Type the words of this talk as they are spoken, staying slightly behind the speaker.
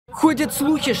Ходят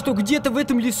слухи, что где-то в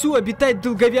этом лесу обитает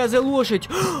долговязая лошадь.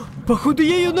 Походу,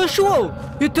 я ее нашел.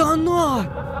 Это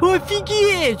она.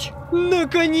 Офигеть!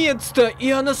 Наконец-то!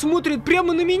 И она смотрит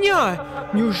прямо на меня.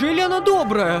 Неужели она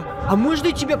добрая? А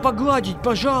можно тебя погладить,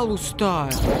 пожалуйста?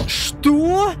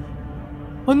 Что?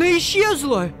 Она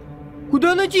исчезла.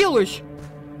 Куда она делась?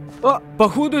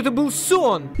 Походу, это был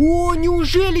сон. О,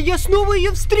 неужели я снова ее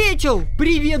встретил?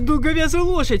 Привет, долговязая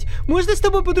лошадь. Можно с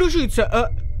тобой подружиться?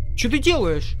 Что ты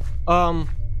делаешь?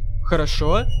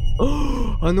 Хорошо.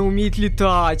 Она умеет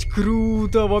летать.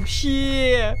 Круто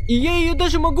вообще. И я ее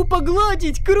даже могу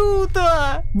погладить.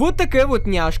 Круто. Вот такая вот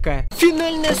няшка.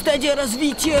 Финальная стадия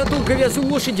развития долговязой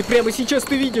лошади. Прямо сейчас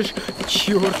ты видишь.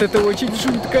 Черт, это очень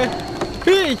жутко.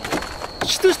 Эй,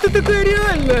 что ж ты такая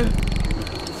реально?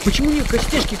 Почему у нее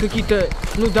костяшки какие-то...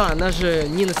 Ну да, она же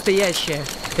не настоящая.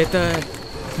 Это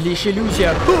лишь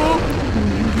иллюзия.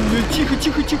 Тихо,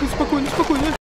 тихо, тихо, спокойно, спокойно.